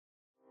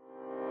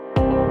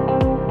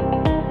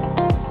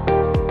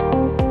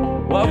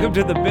Welcome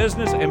to the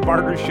Business and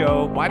Barter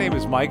Show. My name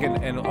is Mike,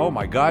 and oh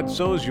my God,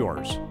 so is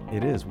yours.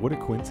 It is. What a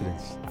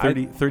coincidence.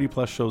 30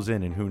 plus shows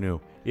in, and who knew?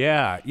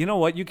 Yeah, you know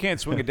what? You can't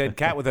swing a dead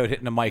cat without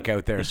hitting a mic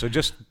out there, so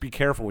just be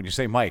careful when you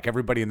say mic.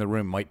 Everybody in the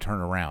room might turn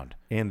around.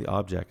 And the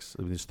objects.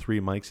 There's 3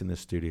 mics in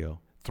this studio.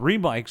 3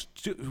 mics.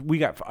 We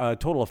got a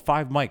total of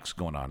 5 mics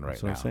going on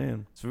right now. That's what I'm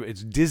saying. So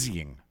it's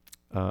dizzying.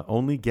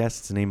 Only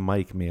guests named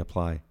Mike may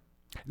apply.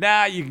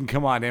 Nah, you can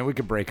come on in. We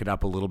could break it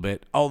up a little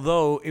bit.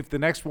 Although, if the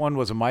next one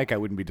was a Mike, I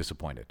wouldn't be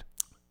disappointed.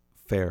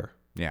 Fair.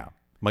 Yeah.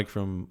 Mike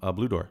from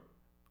Blue Door.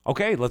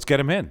 Okay, let's get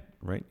him in.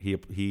 Right?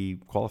 He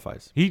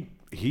qualifies.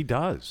 He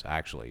does,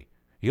 actually.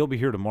 He'll be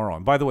here tomorrow.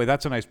 And by the way,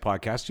 that's a nice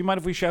podcast. Do you mind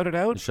if we shout it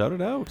out? Shout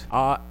it out.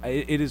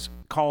 It is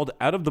called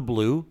Out of the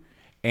Blue,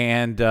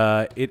 and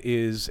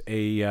it's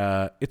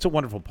a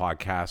wonderful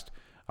podcast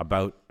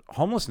about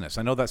homelessness.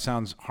 I know that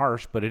sounds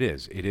harsh, but it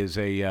is. It is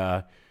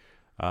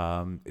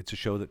it's a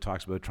show that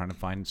talks about trying to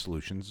find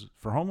solutions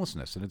for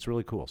homelessness, and it's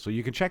really cool. So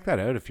you can check that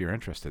out if you're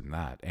interested in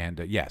that.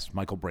 And yes,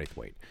 Michael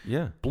Braithwaite.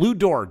 Yeah.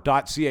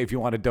 Bluedoor.ca if you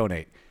want to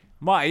donate.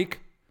 Mike.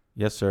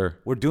 Yes, sir.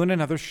 We're doing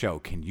another show.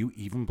 Can you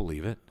even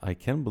believe it? I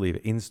can believe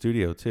it. In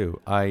studio, too.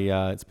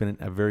 It's been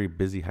a very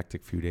busy,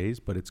 hectic few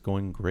days, but it's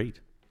going great.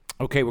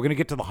 Okay, we're going to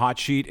get to the hot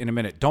sheet in a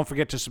minute. Don't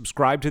forget to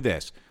subscribe to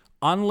this.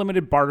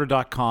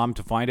 Unlimitedbarter.com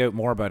to find out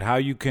more about how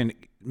you can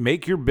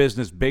make your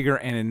business bigger.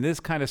 And in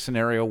this kind of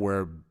scenario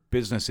where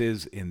business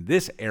is in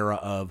this era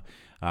of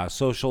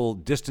social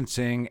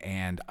distancing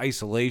and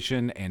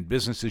isolation and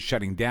businesses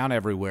shutting down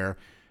everywhere,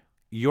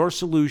 your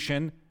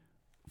solution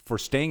for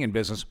staying in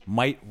business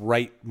might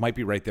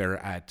be right there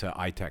at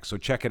ITEX. So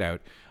check it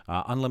out,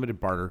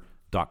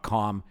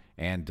 unlimitedbarter.com.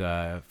 And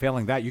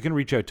failing that, you can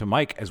reach out to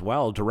Mike as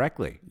well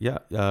directly. Yeah.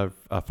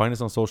 Find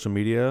us on social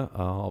media.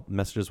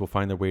 Messages will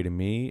find their way to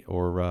me,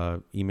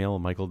 or email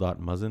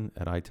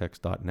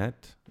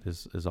michael.muzzin@itex.net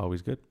is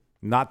always good.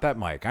 Not that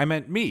Mike. I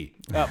meant me.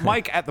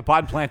 Mike at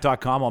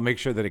thepodplant.com. I'll make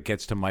sure that it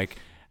gets to Mike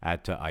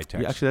at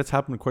ITEX. Yeah, actually, that's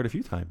happened quite a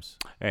few times.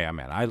 Hey,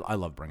 man, I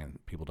love bringing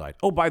people to ITEX.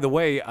 Oh, by the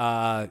way, in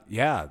the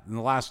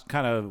last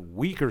kind of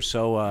week or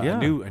so,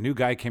 a new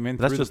guy came in.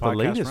 That's through just the podcast the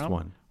latest realm.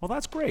 one. Well,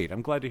 that's great.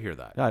 I'm glad to hear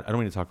that. Yeah, I don't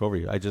mean to talk over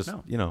you. I just,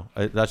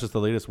 that's just the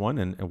latest one,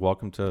 and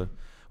welcome to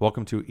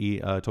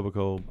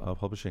Etobicoke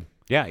Publishing.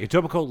 Yeah,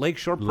 Etobicoke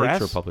Lakeshore Press.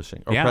 Lakeshore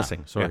Publishing. Or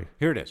Pressing, sorry. Yeah,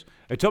 here it is.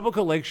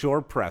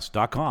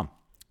 EtobicokeLakeshorePress.com.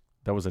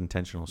 That was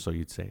intentional, so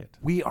you'd say it.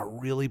 We are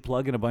really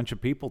plugging a bunch of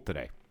people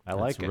today. I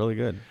like it. That's really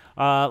good.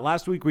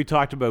 Last week we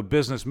talked about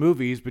business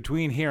movies.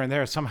 Between here and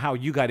there, somehow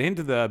you got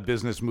into the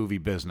business movie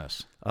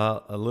business.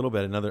 A little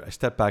bit. I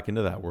stepped back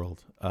into that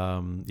world.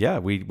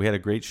 We had a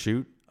great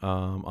shoot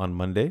on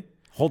Monday.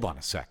 Hold on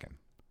a second.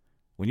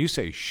 When you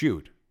say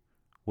shoot,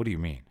 what do you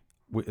mean?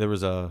 There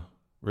was a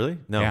really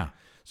no. Yeah.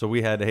 So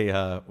we had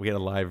a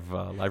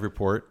live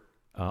report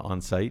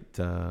on site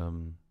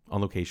on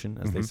location,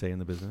 as they say in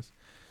the business.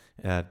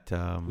 We had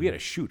a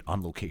shoot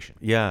on location.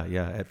 Yeah,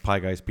 at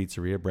Pie Guys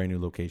Pizzeria, brand new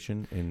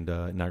location in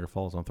Niagara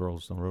Falls on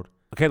Thorolstone Road.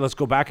 Okay, let's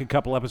go back a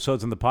couple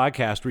episodes in the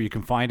podcast where you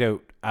can find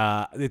out.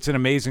 It's an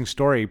amazing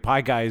story.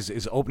 Pie Guys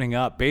is opening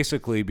up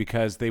basically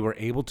because they were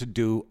able to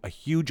do a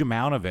huge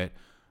amount of it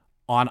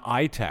on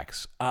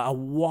ITEX, a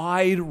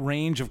wide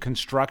range of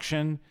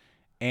construction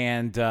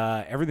and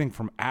everything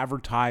from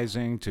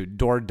advertising to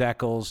door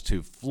decals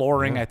to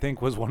flooring, I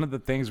think was one of the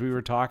things we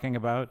were talking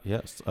about.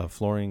 Yes,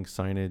 flooring,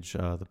 signage,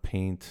 the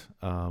paint,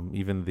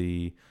 even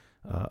the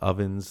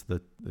ovens,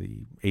 the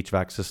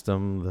HVAC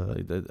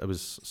system. It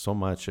was so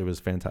much. It was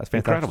fantastic.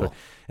 Incredible.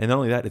 And not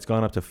only that, it's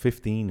gone up to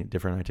 15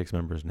 different ITEX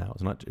members now.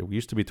 It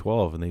used to be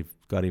 12, and they've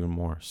got even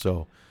more.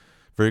 So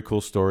very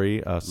cool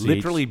story.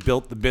 Literally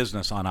built the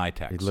business on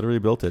ITEX. They literally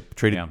built it.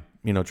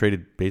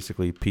 Traded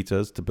basically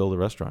pizzas to build a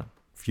restaurant.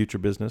 Future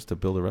business to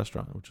build a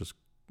restaurant, which is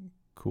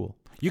cool.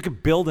 You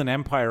could build an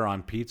empire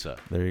on pizza.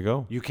 There you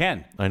go. You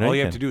can. I know. All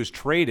you have to do is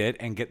trade it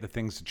and get the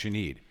things that you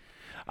need.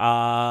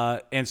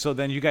 And so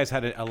then you guys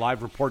had a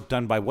live report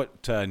done by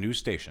what news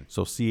station?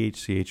 So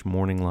CHCH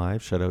Morning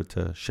Live. Shout out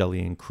to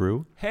Shelley and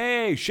crew.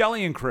 Hey,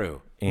 Shelley and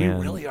crew. And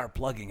we really are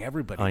plugging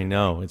everybody. I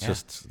know. It's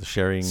just the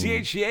sharing.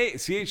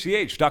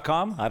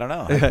 CHCH.com? I don't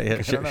know.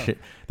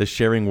 The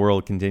sharing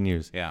world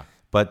continues. Yeah.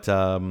 But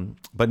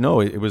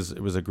no, it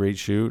was a great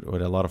shoot. We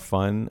had a lot of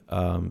fun.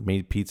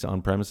 Made pizza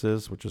on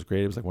premises, which was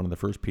great. It was like one of the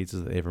first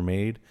pizzas that they ever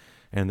made,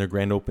 and their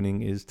grand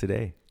opening is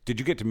today.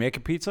 Did you get to make a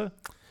pizza?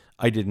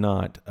 I did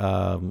not.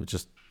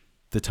 Just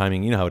the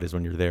timing. You know how it is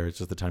when you're there. It's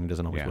just the timing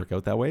doesn't always work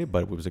out that way.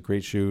 But it was a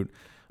great shoot.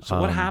 So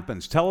what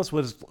happens? Tell us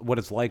what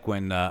it's like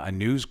when a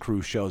news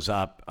crew shows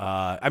up.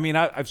 I mean,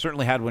 I've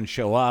certainly had one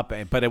show up,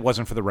 but it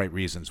wasn't for the right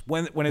reasons.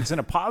 When it's in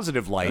a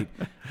positive light,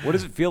 what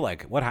does it feel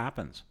like? What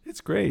happens?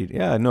 It's great.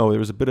 Yeah, no, there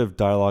was a bit of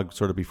dialogue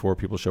sort of before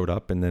people showed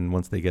up, and then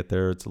once they get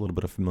there, it's a little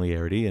bit of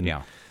familiarity. And,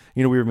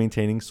 we were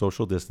maintaining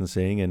social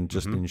distancing and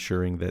just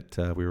ensuring that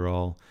we were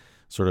all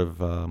sort of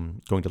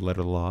going to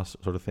letter the law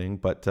sort of thing.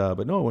 But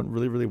no, it went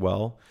really, really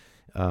well.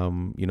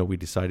 We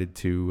decided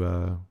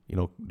to,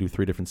 do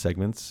 3 different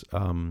segments.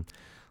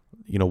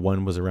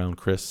 One was around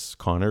Chris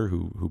Connor,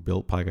 who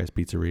built Pie Guys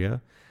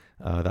Pizzeria.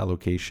 that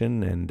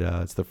location, and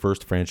it's the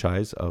first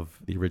franchise of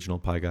the original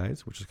Pie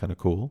Guys, which is kind of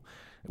cool,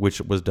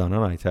 which was done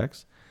on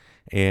ITEX.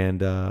 And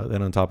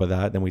then on top of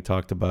that, then we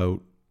talked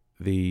about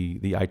the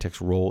ITEX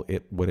role,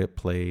 what it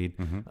played.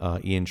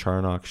 Ian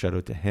Charnock, shout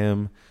out to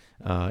him,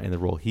 and the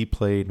role he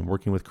played, and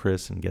working with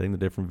Chris and getting the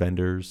different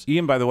vendors.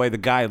 Ian, by the way, the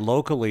guy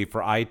locally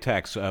for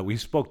ITEX, we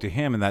spoke to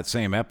him in that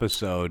same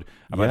episode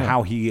about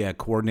how he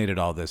coordinated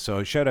all this.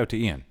 So shout out to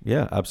Ian.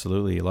 Yeah,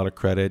 absolutely. A lot of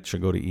credit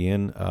should go to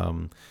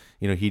Ian.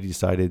 He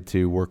decided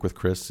to work with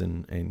Chris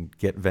and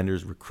get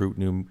vendors, recruit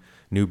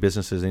new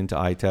businesses into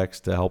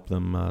ITEX to help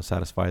them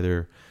satisfy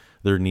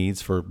their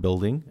needs for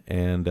building.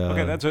 And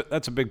okay,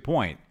 that's a big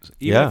point.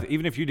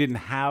 Even if you didn't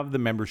have the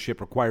membership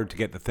required to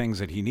get the things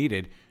that he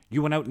needed,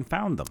 you went out and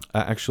found them.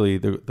 Actually,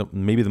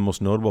 maybe the most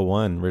notable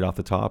one right off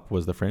the top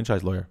was the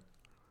franchise lawyer.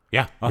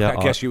 Yeah, okay,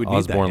 I guess you would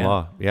need that. Osborne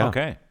Law. Yeah.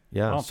 Okay.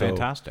 Yeah. Oh,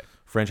 fantastic.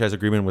 Franchise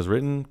agreement was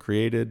written,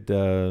 created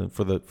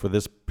for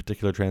this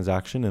particular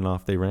transaction, and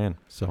off they ran.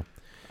 So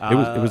it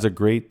was a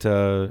great.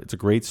 It's a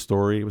great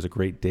story. It was a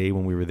great day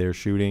when we were there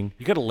shooting.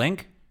 You got a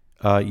link?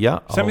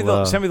 Yeah. Send me the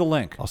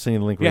link. I'll send you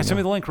the link. Right now. Send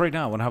me the link right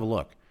now. I want to have a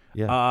look.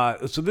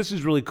 Yeah. So this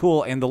is really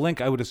cool, and the link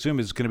I would assume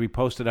is going to be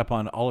posted up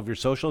on all of your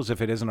socials if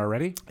it isn't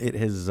already. It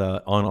is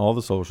on all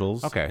the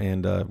socials. Okay.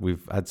 And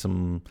we've had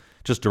some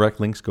just direct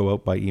links go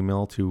out by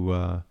email to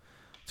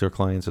our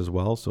clients as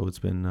well. So it's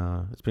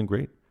been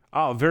great.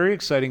 Oh, very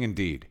exciting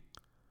indeed.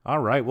 All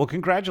right. Well,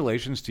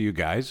 congratulations to you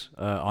guys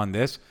on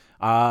this.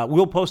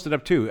 We'll post it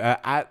up too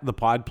at the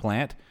Pod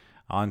Plant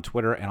on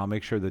Twitter, and I'll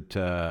make sure that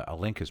a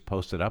link is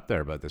posted up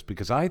there about this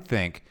because I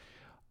think,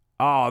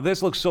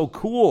 this looks so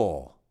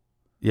cool.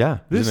 Yeah.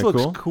 This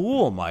looks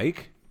cool,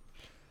 Mike.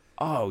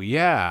 Oh,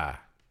 yeah.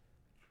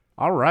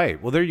 All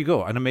right. Well, there you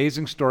go. An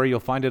amazing story. You'll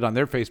find it on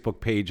their Facebook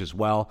page as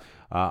well.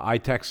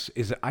 ITEX,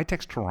 is it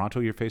ITEX Toronto,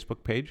 your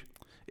Facebook page?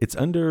 It's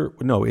under,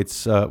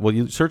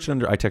 you search it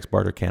under ITEX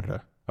Barter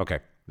Canada.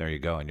 Okay. There you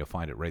go. And you'll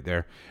find it right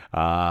there.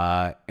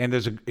 And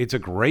it's a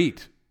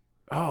great,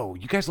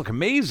 you guys look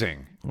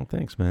amazing. Oh,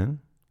 thanks, man.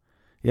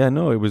 Yeah,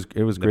 no, it was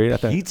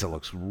great. The pizza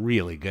looks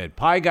really good.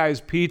 Pie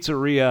Guys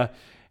Pizzeria.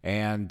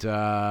 And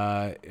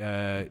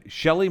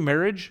Shelley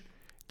Marriage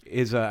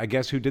is, I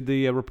guess, who did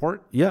the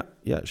report? Yeah.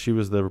 She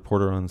was the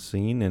reporter on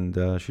scene,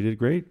 and she did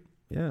great.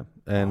 Yeah.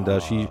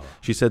 And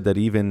she said that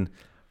even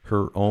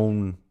her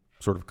own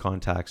sort of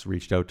contacts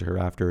reached out to her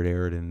after it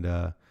aired. And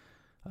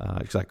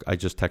I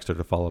just texted her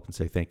to follow up and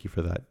say thank you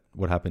for that,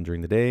 what happened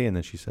during the day. And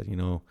then she said,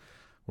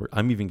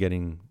 I'm even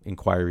getting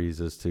inquiries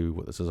as to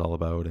what this is all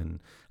about and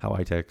how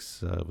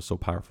ITEX was so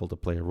powerful to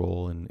play a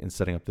role in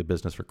setting up the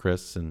business for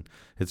Chris. And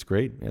it's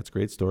great. It's a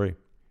great story.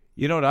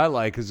 You know what I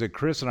like is that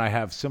Chris and I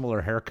have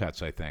similar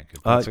haircuts, I think.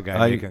 That's a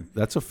guy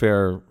that's a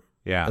fair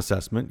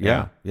assessment.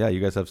 Yeah. You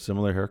guys have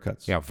similar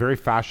haircuts. Yeah, very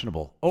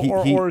fashionable.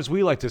 Or as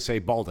we like to say,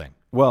 balding.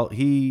 Well,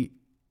 he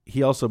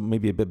also may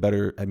be a bit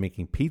better at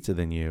making pizza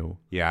than you.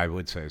 Yeah, I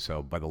would say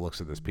so by the looks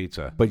of this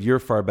pizza. But you're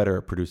far better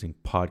at producing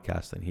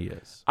podcasts than he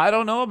is. I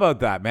don't know about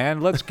that,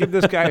 man. Let's give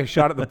this guy a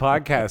shot at the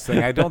podcast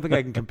thing. I don't think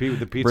I can compete with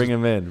the pizza. Bring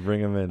him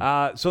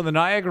in. So the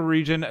Niagara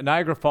region,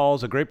 Niagara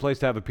Falls, a great place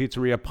to have a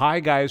pizzeria.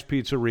 Pie Guys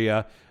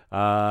Pizzeria.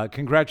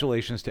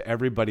 Congratulations to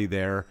everybody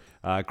there.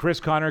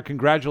 Chris, Connor,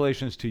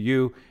 congratulations to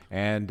you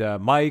and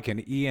Mike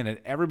and Ian and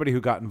everybody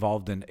who got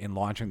involved in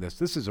launching this.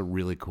 This is a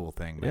really cool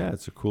thing, man. Yeah,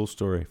 it's a cool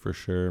story for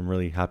sure. I'm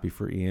really happy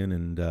for Ian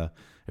and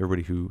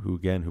everybody who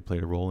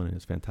played a role in it.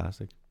 It's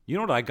fantastic. You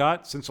know what I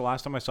got since the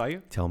last time I saw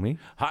you? Tell me.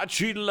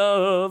 HotSheet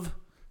love.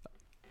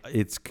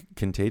 It's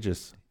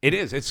contagious. It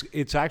is.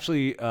 It's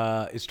actually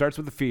it starts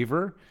with a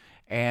fever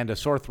and a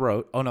sore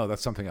throat. Oh, no,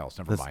 that's something else.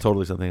 Never mind. That's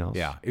totally something else.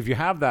 Yeah. If you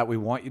have that, we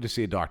want you to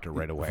see a doctor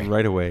right away.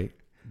 Right away.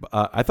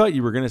 I thought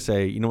you were going to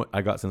say, you know what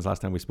I got since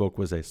last time we spoke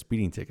was a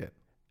speeding ticket.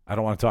 I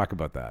don't want to talk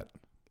about that.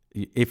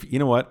 If you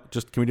know what,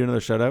 just can we do another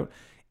shout out?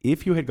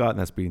 If you had gotten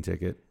that speeding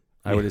ticket,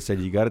 I would have said,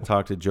 you got to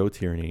talk to Joe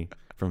Tierney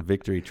from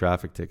Victory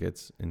Traffic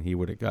Tickets, and he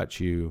would have got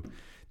you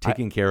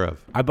taken care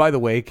of. I, by the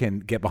way, can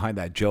get behind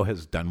that. Joe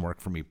has done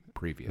work for me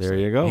previously. There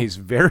you go. He's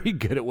very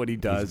good at what he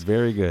does. He's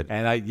very good.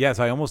 And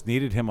I almost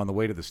needed him on the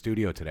way to the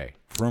studio today.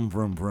 Vroom,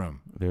 vroom,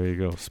 vroom. There you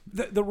go.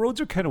 The roads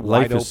are kind of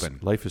wide open.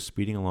 Life is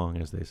speeding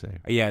along, as they say.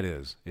 Yeah, it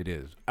is. It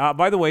is.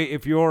 By the way,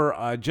 if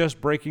you're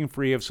just breaking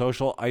free of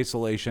social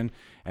isolation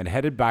and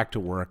headed back to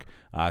work,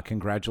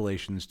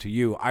 congratulations to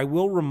you. I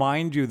will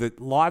remind you that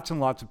lots and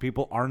lots of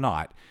people are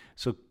not.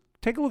 So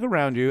take a look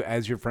around you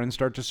as your friends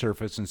start to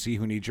surface and see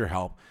who needs your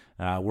help.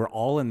 We're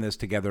all in this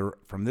together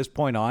from this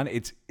point on.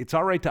 It's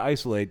all right to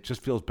isolate. It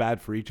just feels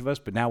bad for each of us.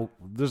 But now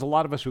there's a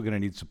lot of us who are going to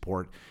need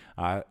support.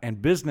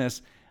 And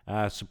business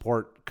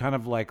support, kind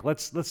of like,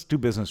 let's do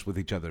business with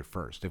each other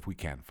first if we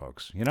can,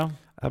 folks. You know?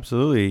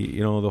 Absolutely.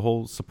 You know, the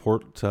whole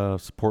support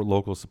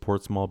local,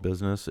 support small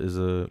business is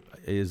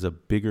a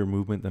bigger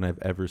movement than I've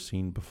ever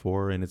seen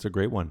before. And it's a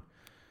great one.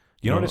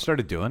 You know what I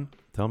started doing?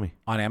 Tell me.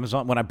 On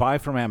Amazon, when I buy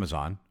from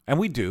Amazon, and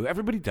we do,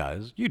 everybody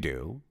does, you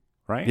do,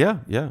 right? Yeah,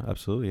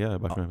 absolutely. Yeah, I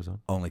buy from Amazon.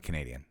 Only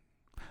Canadian.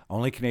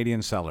 Only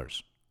Canadian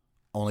sellers.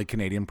 Only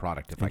Canadian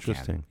product if I can.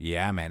 Interesting.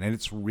 Yeah, man, and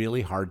it's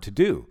really hard to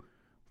do.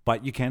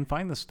 But you can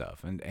find the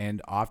stuff,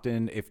 and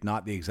often, if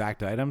not the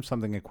exact item,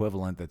 something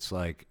equivalent that's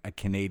like a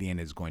Canadian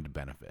is going to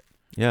benefit.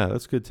 Yeah,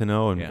 that's good to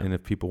know. And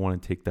if people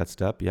want to take that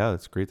step, yeah,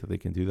 it's great that they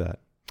can do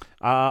that.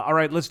 All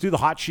right, let's do the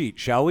hot sheet,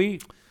 shall we?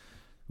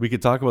 We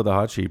could talk about the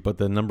hot sheet, but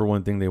the number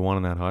one thing they want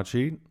on that hot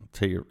sheet,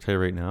 tell you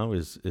right now,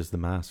 is the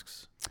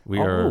masks. We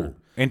are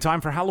in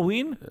time for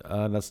Halloween.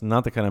 That's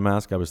not the kind of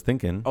mask I was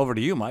thinking. Over to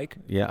you, Mike.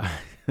 Yeah,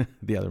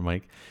 the other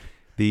Mike.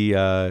 We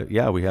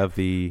have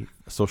the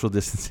social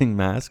distancing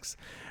masks,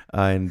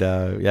 and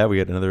we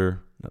had another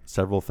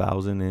several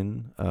thousand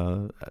in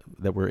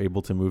that we're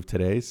able to move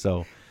today.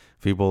 So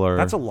people are.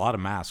 That's a lot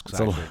of masks,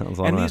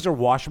 actually. And these are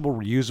washable,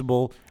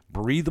 reusable,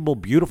 breathable,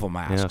 beautiful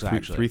masks.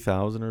 Actually,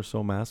 3,000 or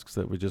so masks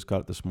that we just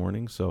got this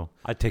morning. So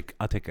I'll take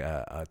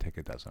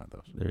a dozen of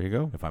those. There you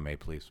go, if I may,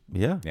 please.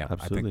 Yeah, absolutely.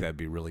 I think that'd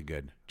be really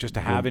good just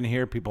to have in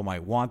here. People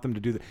might want them to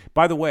do that.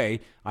 By the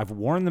way, I've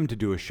warned them to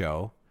do a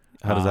show.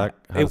 How does that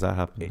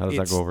happen? How does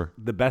that go over?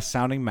 The best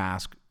sounding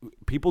mask.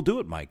 People do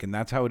it, Mike, and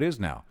that's how it is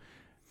now.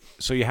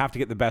 So you have to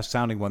get the best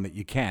sounding one that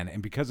you can,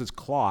 and because it's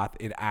cloth,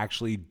 it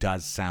actually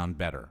does sound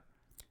better.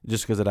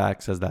 Just because it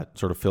acts as that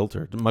sort of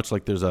filter, much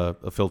like there's a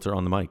filter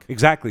on the mic.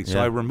 Exactly.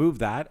 So I remove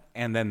that,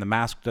 and then the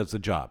mask does the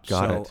job.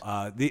 Got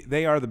it.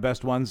 They are the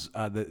best ones,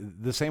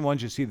 the same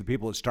ones you see the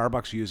people at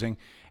Starbucks using,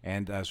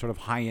 and sort of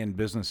high-end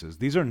businesses.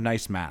 These are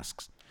nice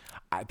masks.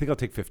 I think I'll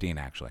take 15,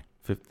 actually.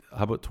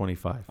 How about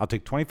 25? I'll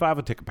take 25.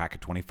 I'll take a pack of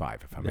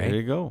 25, if I may. There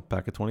you go.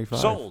 Pack of 25.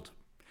 Sold.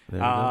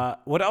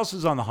 What else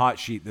is on the hot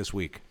sheet this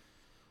week?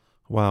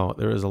 Wow,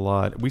 there is a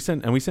lot. We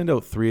send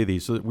out 3 of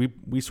these. So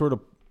we sort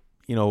of,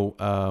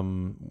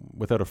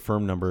 without a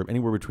firm number,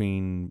 anywhere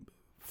between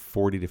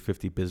 40 to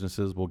 50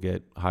 businesses will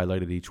get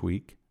highlighted each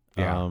week.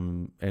 Yeah.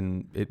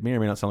 And it may or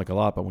may not sound like a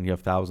lot, but when you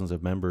have thousands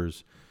of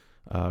members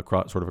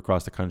across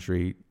the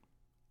country,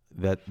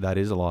 that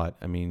is a lot.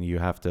 I mean, you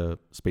have to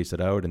space it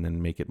out and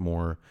then make it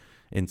more.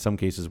 In some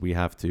cases, we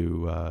have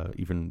to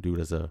even do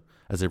it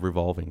as a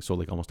revolving, so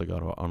almost like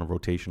on a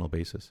rotational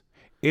basis.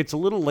 It's a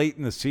little late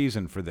in the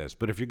season for this,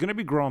 but if you're going to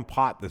be growing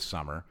pot this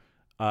summer,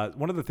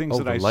 one of the things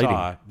that I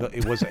saw,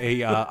 it was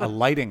a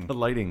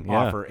lighting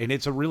offer, and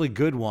it's a really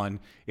good one.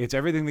 It's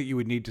everything that you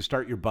would need to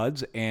start your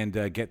buds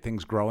and get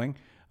things growing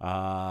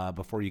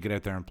before you get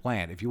out there and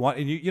plant. If you want,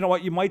 and you know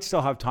what, you might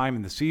still have time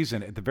in the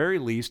season. At the very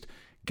least,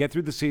 get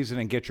through the season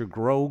and get your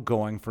grow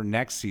going for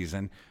next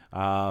season.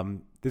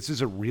 This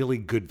is a really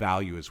good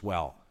value as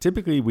well.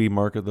 Typically, we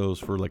market those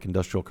for like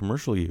industrial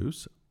commercial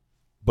use,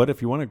 but if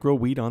you want to grow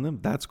weed on them,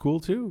 that's cool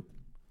too.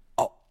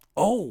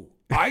 Oh,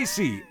 I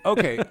see.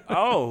 Okay.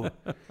 Oh,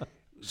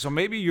 so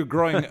maybe you're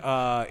growing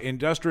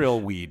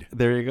industrial weed.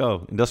 There you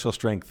go. Industrial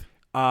strength.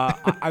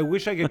 I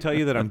wish I could tell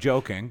you that I'm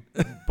joking,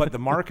 but the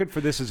market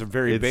for this is a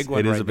very big one.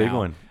 It is a big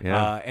one.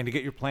 Yeah. And to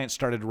get your plants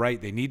started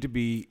right, they need to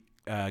be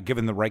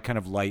given the right kind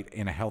of light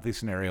in a healthy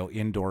scenario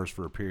indoors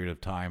for a period of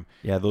time.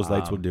 Yeah, those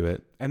lights will do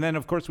it. And then,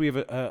 of course, we have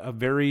a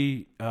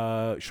very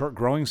short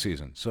growing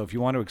season. So if you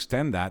want to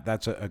extend that,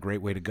 that's a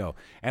great way to go.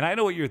 And I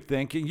know what you're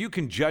thinking. You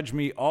can judge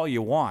me all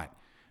you want.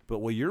 But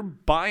while you're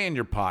buying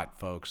your pot,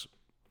 folks,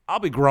 I'll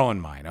be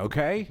growing mine,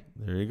 okay?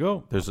 There you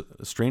go. There's a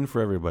strain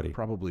for everybody.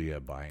 Probably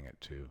buying it,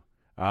 too.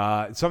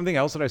 Something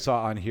else that I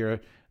saw on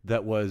here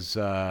that was...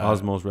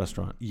 Osmo's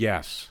Restaurant.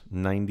 Yes.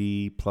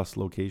 90-plus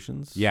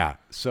locations. Yeah.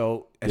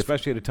 So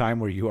especially at a time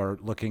where you are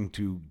looking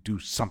to do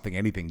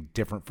anything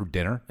different for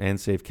dinner. And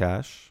save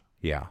cash.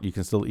 Yeah. You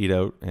can still eat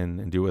out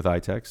and do it with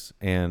ITEX.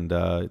 And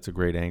it's a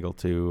great angle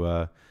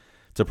to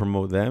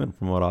promote them and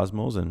promote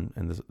Osmos.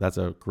 And that's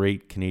a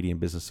great Canadian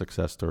business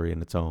success story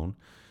in its own.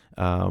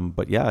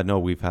 But yeah, no,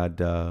 we've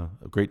had a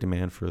great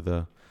demand for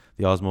the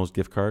Osmos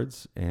gift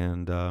cards.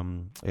 And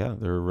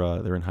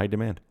they're in high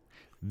demand.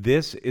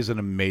 This is an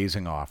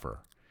amazing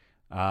offer.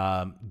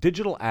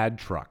 Digital ad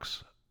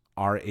trucks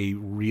are a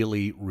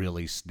really,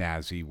 really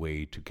snazzy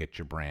way to get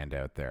your brand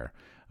out there.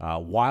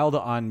 Wild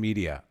On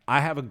Media. I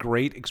have a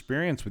great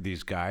experience with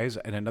these guys.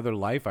 In another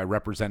life, I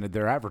represented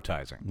their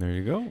advertising. There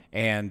you go.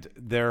 And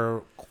their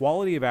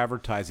quality of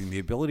advertising, the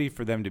ability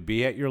for them to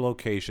be at your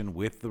location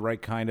with the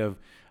right kind of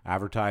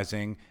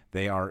advertising.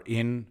 They are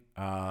in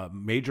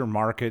major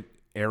market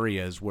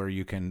areas where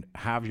you can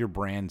have your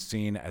brand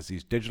seen as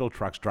these digital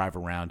trucks drive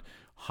around.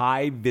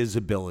 High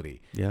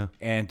visibility. Yeah.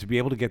 And to be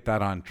able to get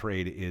that on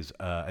trade is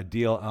a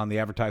deal on the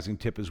advertising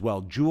tip as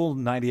well. Jewel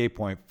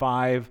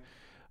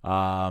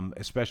 98.5,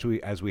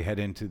 especially as we head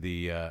into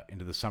the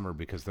summer,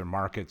 because their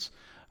markets,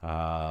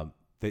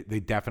 they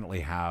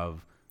definitely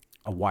have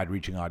a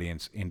wide-reaching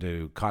audience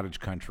into cottage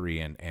country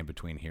and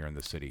between here and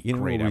the city.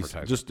 Great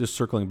advertising. Just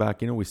circling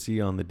back, we see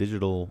on the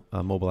digital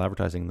mobile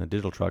advertising, the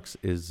digital trucks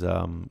is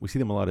we see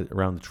them a lot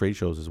around the trade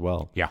shows as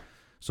well. Yeah.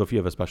 So if you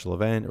have a special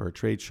event or a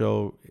trade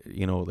show,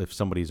 if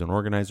somebody's an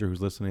organizer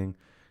who's listening,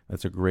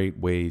 that's a great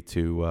way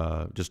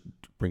to just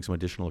bring some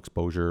additional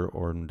exposure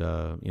or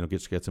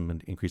get some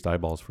increased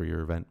eyeballs for your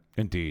event.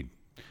 Indeed.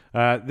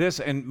 This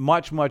and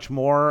much, much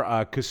more.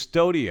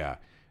 Custodia,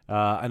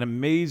 an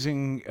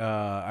amazing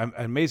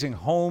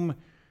home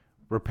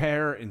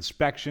repair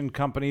inspection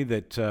company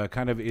that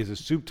kind of is a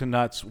soup to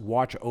nuts,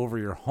 watch over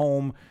your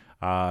home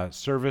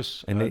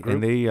service. And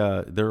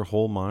group. their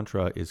whole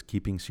mantra is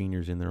keeping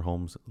seniors in their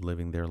homes,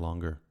 living there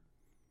longer.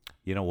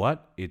 You know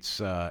what? It's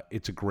a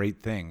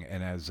great thing.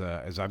 And as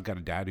I've got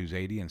a dad who's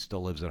 80 and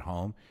still lives at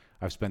home,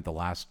 I've spent the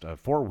last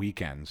 4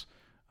 weekends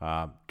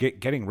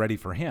getting ready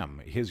for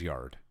him, his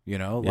yard. You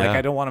know, like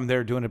I don't want him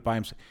there doing it by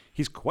himself.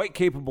 He's quite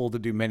capable to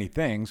do many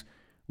things.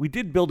 We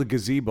did build a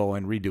gazebo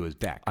and redo his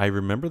deck. I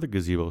remember the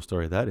gazebo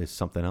story. That is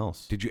something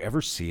else. Did you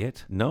ever see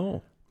it?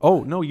 No.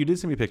 Oh, no, you did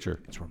send me a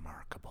picture. It's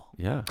remarkable.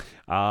 Yeah.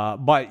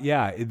 But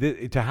yeah,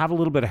 to have a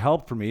little bit of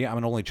help for me, I'm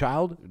an only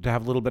child, to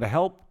have a little bit of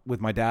help with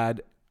my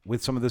dad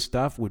with some of this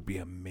stuff would be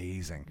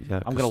amazing.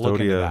 Yeah, I'm going to look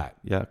into that.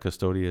 Yeah,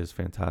 Custodia is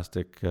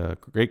fantastic.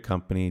 Great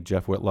company.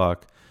 Jeff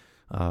Whitlock,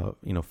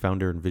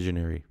 founder and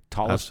visionary.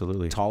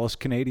 Absolutely.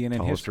 Tallest Canadian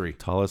in history.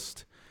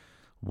 Tallest,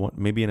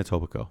 maybe in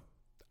Etobicoke.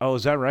 Oh,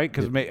 is that right?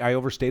 Because I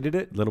overstated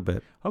it? A little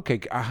bit.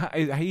 Okay.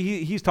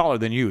 He's taller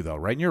than you, though,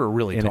 right? And you're a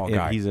really tall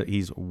guy.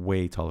 He's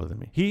way taller than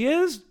me. He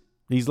is?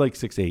 He's like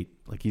 6'8".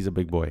 Like, he's a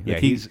big boy. Yeah,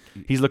 like he's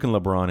looking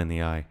LeBron in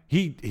the eye.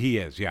 He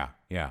is, yeah.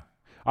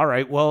 All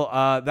right,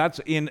 well, that's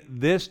in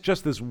this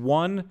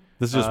one.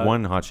 This is just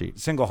one hot sheet.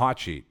 Single hot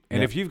sheet.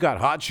 And if you've got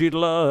hot sheet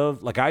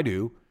love, like I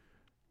do,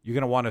 you're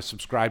going to want to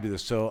subscribe to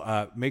this.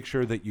 So make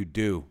sure that you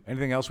do.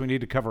 Anything else we need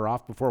to cover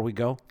off before we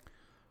go?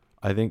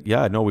 I think,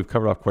 we've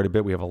covered off quite a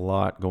bit. We have a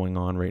lot going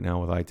on right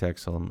now with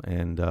ITEX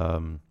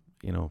and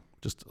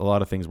just a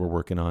lot of things we're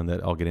working on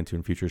that I'll get into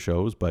in future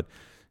shows. But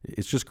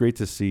it's just great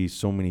to see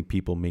so many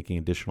people making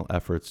additional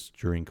efforts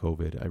during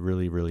COVID. I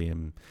really, really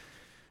am,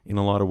 in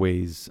a lot of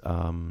ways,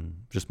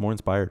 just more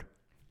inspired.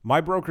 My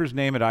broker's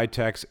name at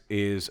ITEX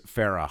is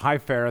Farah. Hi,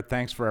 Farah.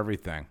 Thanks for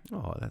everything.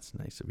 Oh, that's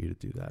nice of you to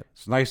do that.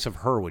 It's nice of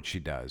her what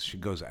she does. She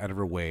goes out of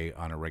her way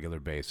on a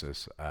regular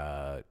basis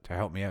to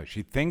help me out.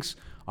 She thinks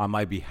on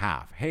my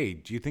behalf. Hey,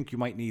 do you think you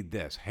might need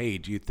this? Hey,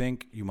 do you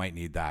think you might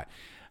need that?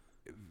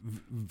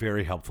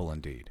 Very helpful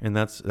indeed. And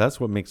that's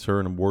what makes her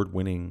an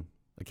award-winning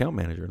account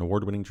manager, an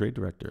award-winning trade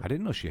director. I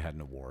didn't know she had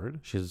an award.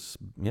 She's,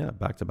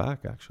 back-to-back,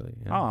 actually.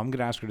 Yeah. Oh, I'm going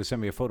to ask her to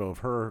send me a photo of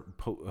her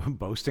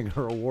boasting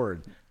her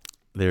award.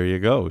 There you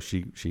go.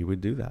 She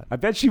would do that. I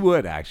bet she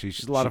would, actually.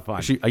 She's a lot of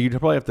fun. You'd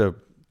probably have to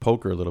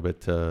poke her a little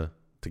bit to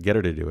get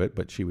her to do it,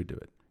 but she would do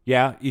it.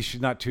 Yeah,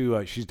 she's not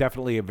too. She's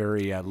definitely a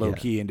very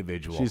low-key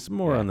individual. She's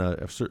more on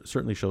the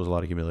certainly shows a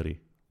lot of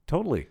humility.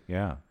 Totally,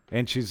 yeah.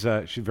 And she's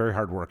very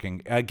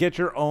hardworking. Get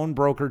your own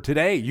broker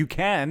today. You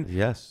can.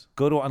 Yes.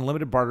 Go to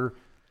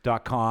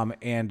unlimitedbarter.com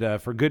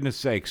and for goodness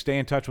sake, stay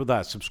in touch with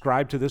us.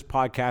 Subscribe to this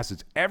podcast.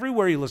 It's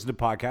everywhere you listen to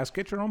podcasts.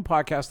 Get your own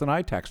podcast on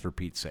ITEX, for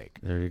Pete's sake.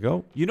 There you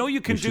go. You know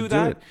you can do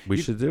that. We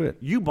should do it.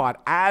 You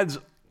bought ads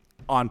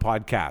on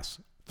podcasts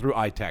through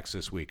ITEX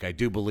this week, I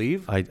do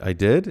believe. I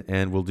did,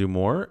 and we'll do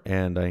more,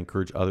 and I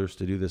encourage others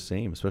to do the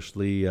same,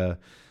 especially,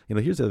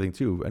 here's the other thing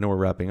too. I know we're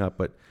wrapping up,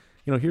 but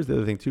here's the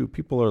other thing too.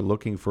 People are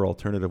looking for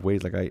alternative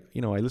ways. Like I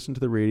listen to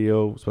the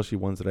radio, especially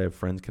ones that I have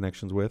friends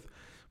connections with,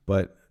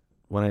 but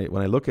when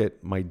I look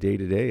at my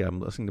day-to-day,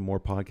 I'm listening to more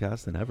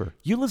podcasts than ever.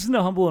 You listen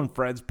to Humble and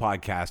Fred's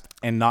podcast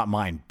and not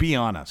mine. Be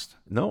honest.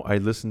 No, I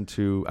listen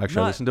to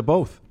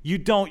both. You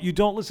don't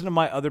listen to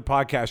my other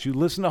podcast. You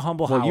listen to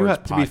Humble Howard's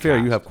podcast. To be fair,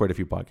 you have quite a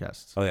few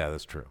podcasts. Oh, yeah,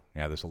 that's true.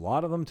 Yeah, there's a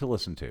lot of them to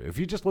listen to. If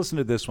you just listen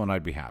to this one,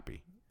 I'd be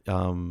happy.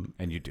 And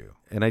you do.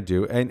 And I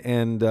do.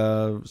 And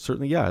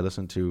certainly, I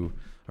listen to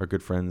our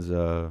good friends,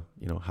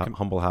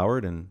 Humble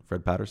Howard and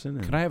Fred Patterson.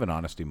 And can I have an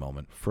honesty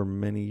moment? For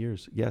many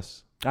years,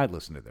 yes. I'd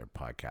listen to their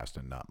podcast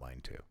and not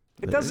mine too.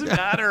 It doesn't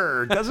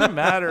matter. It doesn't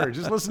matter.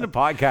 Just listen to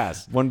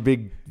podcasts. One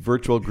big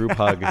virtual group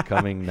hug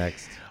coming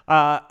next.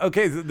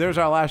 Okay, there's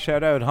our last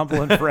shout out,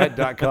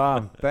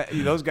 humbleandfred.com.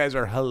 Those guys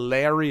are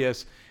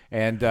hilarious,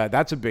 and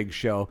that's a big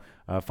show.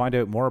 Find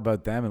out more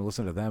about them and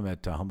listen to them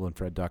at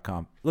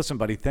humbleandfred.com. Listen,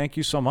 buddy, thank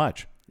you so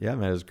much. Yeah,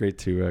 man, it was great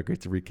to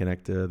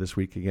reconnect this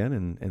week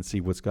again and see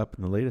what's up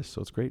in the latest.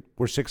 So it's great.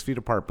 We're 6 feet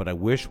apart, but I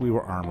wish we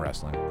were arm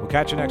wrestling. We'll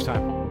catch you next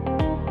time.